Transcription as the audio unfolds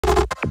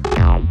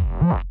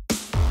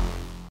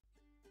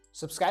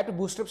Subscribe to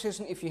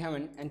BoostUpStation if you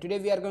haven't, and today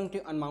we are going to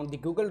unmount the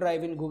Google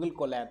Drive in Google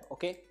Colab.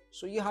 Okay,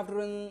 so you have to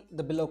run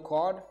the below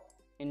code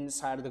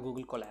inside the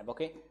Google Colab.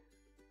 Okay,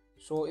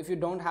 so if you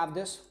don't have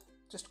this,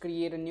 just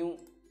create a new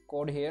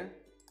code here.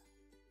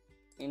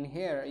 In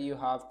here you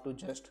have to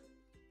just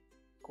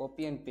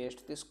copy and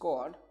paste this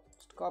code.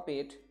 Just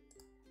copy it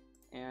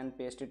and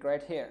paste it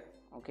right here.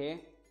 Okay,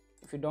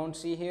 if you don't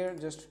see here,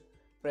 just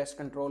press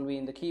Ctrl V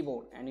in the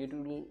keyboard and it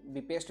will be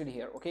pasted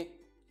here. Okay,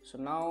 so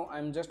now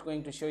I'm just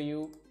going to show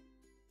you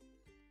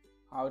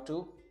how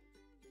to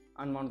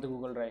unmount the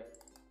Google Drive.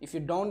 If you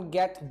don't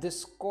get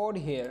this code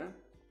here,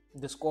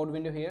 this code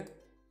window here,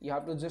 you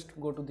have to just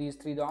go to these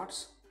three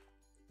dots,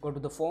 go to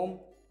the form,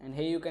 and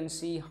here you can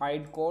see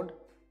hide code.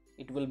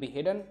 It will be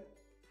hidden,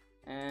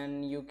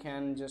 and you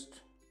can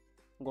just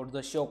go to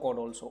the show code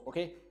also.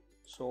 Okay,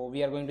 so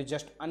we are going to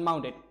just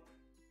unmount it.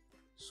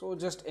 So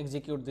just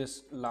execute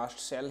this last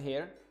cell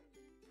here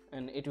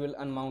and it will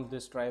unmount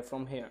this drive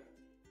from here.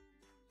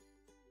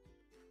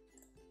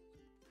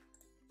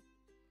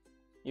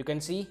 You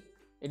can see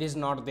it is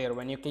not there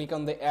when you click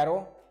on the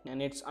arrow,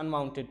 and it's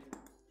unmounted.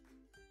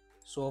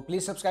 So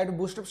please subscribe to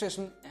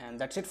BoostUpStation, and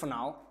that's it for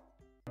now.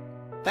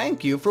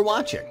 Thank you for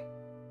watching.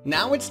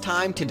 Now it's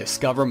time to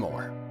discover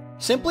more.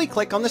 Simply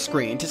click on the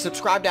screen to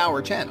subscribe to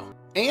our channel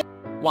and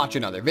watch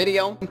another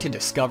video to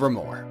discover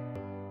more.